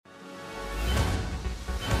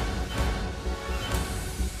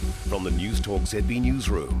From the News Talk ZB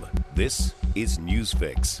Newsroom, this is News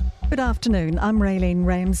Fix. Good afternoon, I'm Raylene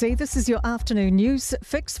Ramsey. This is your afternoon news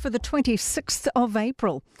fix for the 26th of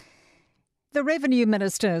April. The Revenue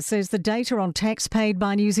Minister says the data on tax paid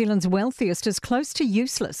by New Zealand's wealthiest is close to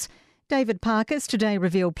useless. David Parkes today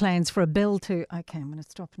revealed plans for a bill to... OK, I'm going to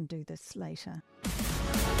stop and do this later.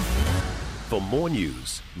 For more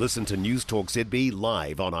news, listen to News Talk ZB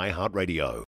live on iHeartRadio.